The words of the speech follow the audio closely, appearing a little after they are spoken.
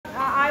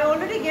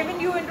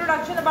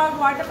introduction about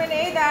vitamin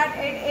A that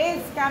it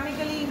is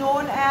chemically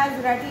known as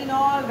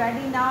retinol,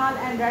 retinal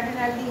and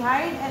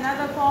retinaldehyde.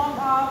 Another form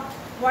of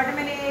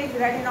vitamin A is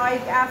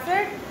retinoic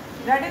acid.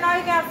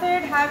 Retinoic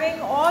acid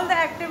having all the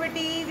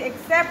activities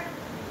except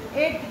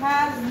it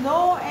has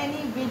no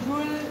any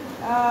visual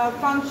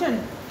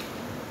function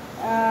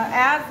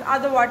as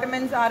other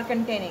vitamins are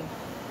containing.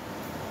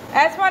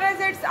 As far as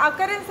its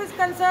occurrence is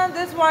concerned,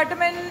 this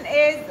vitamin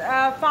is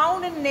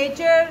found in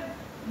nature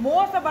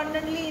most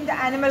abundantly in the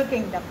animal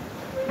kingdom.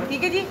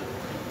 Okay,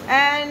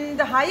 and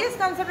the highest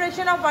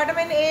concentration of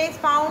vitamin A is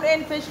found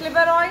in fish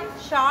liver oil,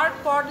 shark,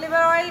 cod liver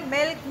oil,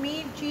 milk,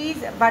 meat,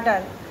 cheese,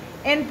 butter.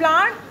 In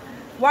plant,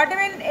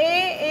 vitamin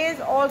A is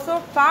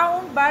also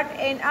found but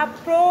in a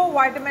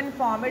provitamin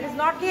form. It is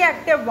not the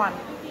active one.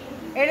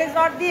 It is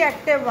not the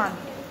active one.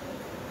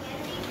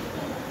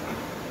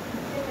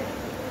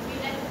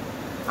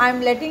 I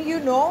am letting you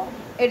know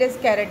it is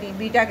keratin,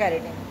 beta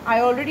carotene. I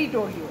already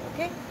told you.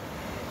 Okay.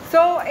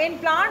 So in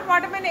plant,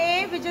 vitamin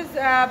A, which is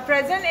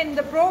present in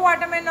the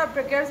provitamin or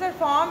precursor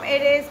form,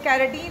 it is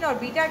keratin or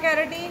beta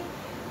carotene.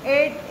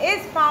 It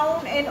is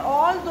found in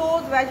all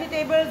those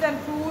vegetables and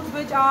fruits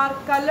which are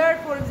colored,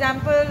 for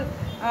example,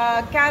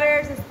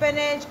 carrots,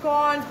 spinach,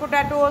 corn,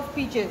 potatoes,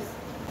 peaches.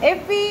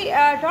 If we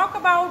talk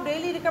about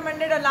daily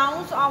recommended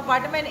allowance of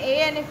vitamin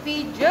A, and if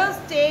we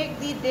just take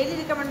the daily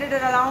recommended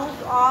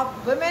allowance of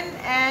women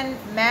and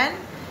men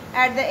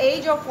at the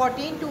age of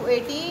 14 to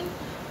 18,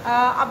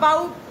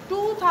 about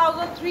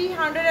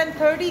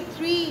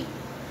 2,333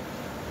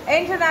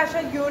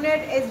 international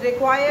unit is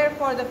required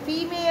for the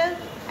female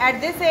at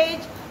this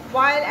age,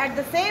 while at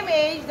the same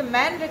age the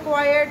men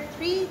required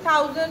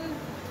 3,000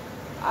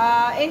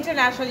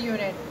 international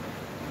unit.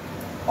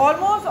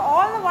 Almost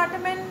all the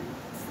vitamin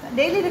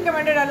daily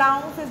recommended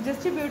allowance is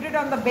distributed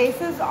on the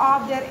basis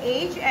of their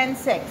age and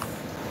sex.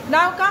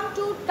 Now come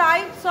to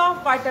types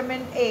of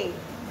vitamin A.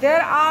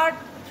 There are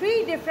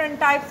 3 different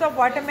types of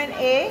vitamin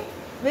A,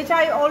 which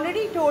I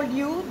already told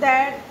you,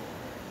 that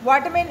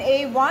vitamin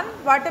A1,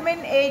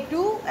 vitamin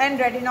A2 and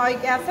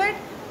retinoic acid.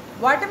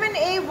 Vitamin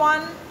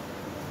A1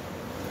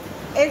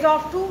 is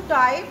of 2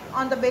 types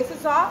on the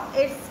basis of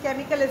its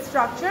chemical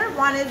structure.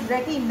 One is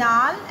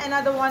retinal,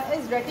 another one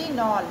is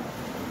retinol.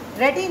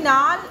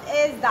 Retinal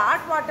is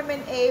that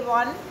vitamin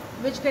A1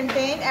 which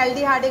contain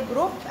aldehydic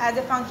group as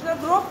a functional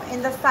group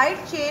in the side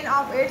chain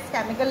of its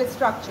chemical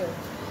structure,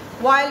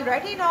 while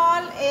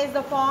retinol is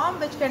the form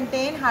which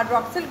contain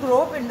hydroxyl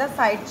group in the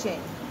side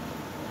chain.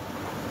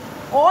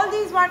 All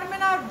these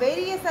vitamins are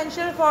very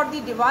essential for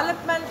the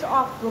development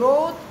of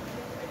growth,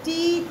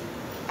 teeth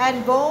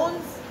and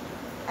bones,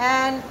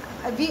 and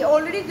we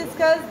already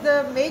discussed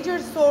the major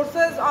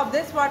sources of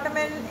this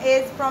vitamin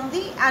is from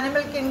the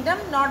animal kingdom,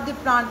 not the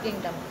plant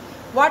kingdom.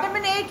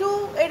 Vitamin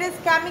A2, it is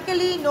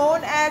chemically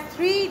known as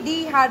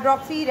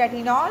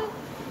 3-dehydroxyretinol,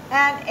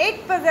 and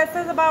it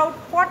possesses about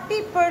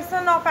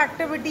 40% of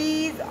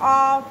activities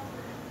of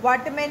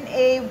vitamin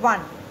A1,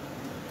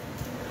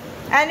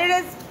 and it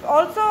is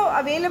also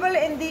available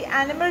in the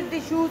animal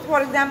tissues,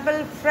 for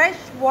example fresh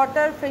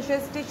water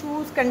fishes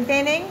tissues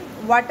containing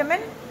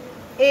vitamin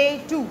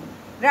A2.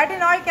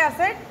 Retinoic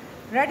acid.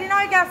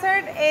 Retinoic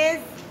acid is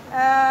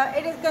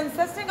it is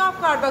consisting of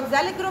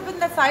carboxylic group in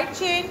the side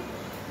chain,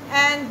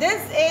 and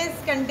this is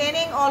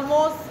containing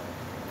almost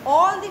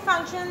all the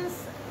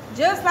functions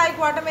just like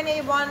vitamin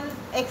A1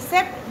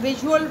 except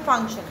visual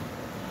function.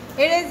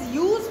 It is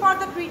used for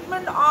the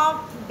treatment of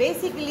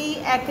basically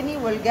acne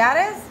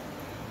vulgaris.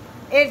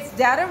 Its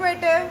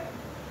derivative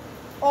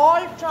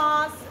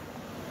all-trans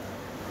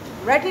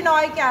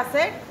retinoic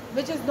acid,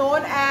 which is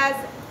known as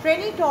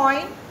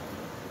phenytoin.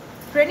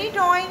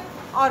 Phenytoin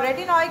or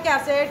retinoic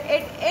acid,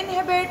 it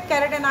inhibits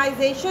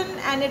keratinization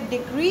and it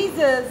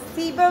decreases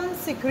sebum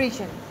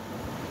secretion.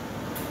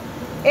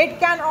 It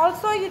can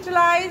also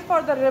utilize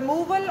for the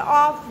removal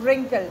of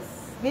wrinkles,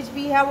 which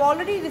we have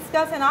already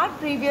discussed in our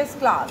previous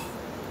class.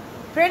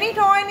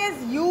 Phenytoin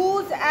is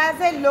used as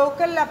a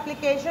local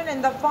application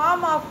in the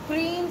form of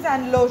creams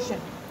and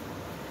lotion.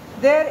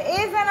 There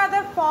is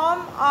another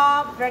form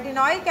of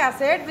retinoic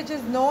acid which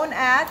is known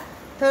as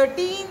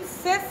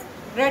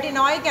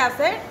 13-cis-retinoic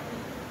acid.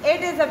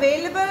 It is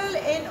available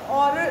in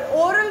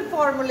oral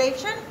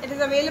formulation. It is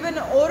available in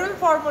oral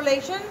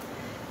formulation,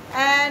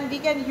 and we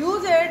can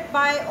use it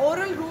by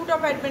oral route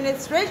of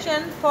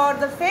administration for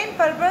the same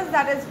purpose,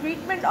 that is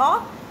treatment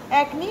of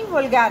acne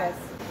vulgaris.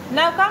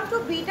 Now come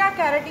to beta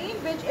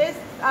carotene, which is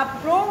a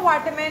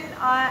provitamin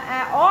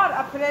or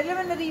a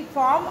preliminary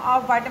form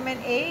of vitamin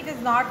A. It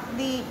is not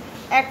the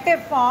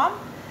active form.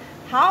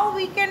 How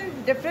we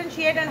can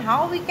differentiate and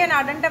how we can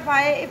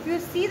identify, if you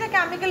see the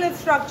chemical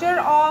structure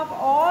of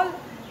all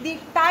the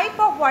type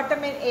of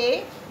vitamin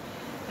A,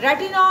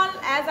 retinol,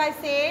 as I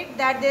said,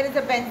 that there is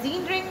a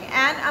benzene ring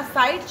and a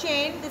side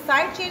chain. The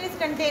side chain is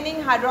containing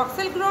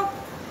hydroxyl group,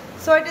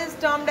 so it is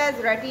termed as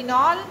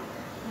retinol,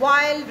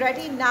 while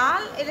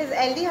retinal, it is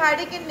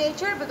aldehydic in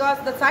nature because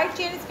the side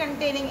chain is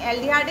containing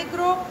aldehydic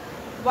group,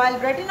 while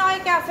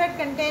retinoic acid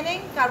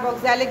containing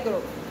carboxylic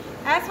group.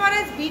 As far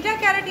as beta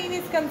carotene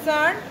is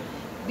concerned,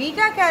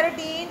 Beta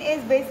carotene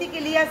is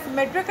basically a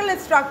symmetrical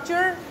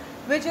structure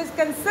which is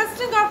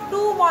consisting of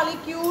two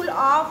molecules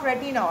of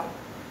retinol.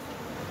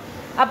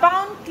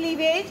 Upon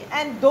cleavage,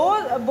 and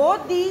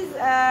both these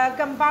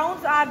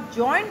compounds are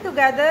joined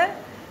together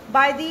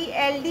by the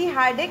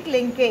aldehydic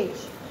linkage.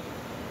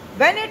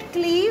 When it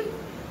cleaves,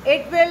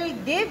 it will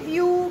give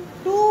you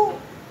two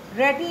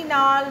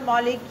retinol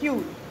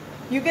molecules.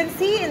 You can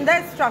see in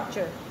the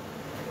structure.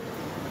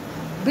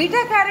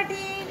 Beta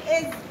carotene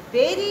is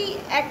very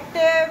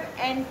active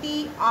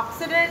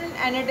antioxidant,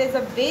 and it is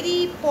a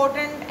very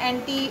potent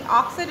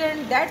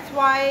antioxidant. That's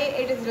why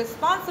it is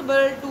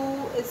responsible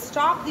to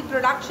stop the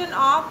production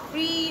of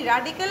free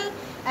radical,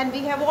 and we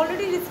have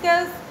already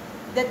discussed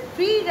that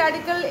free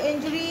radical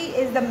injury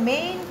is the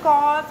main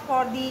cause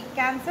for the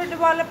cancer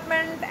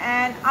development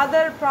and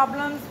other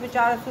problems which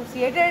are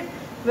associated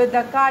with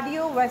the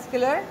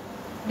cardiovascular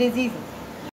diseases.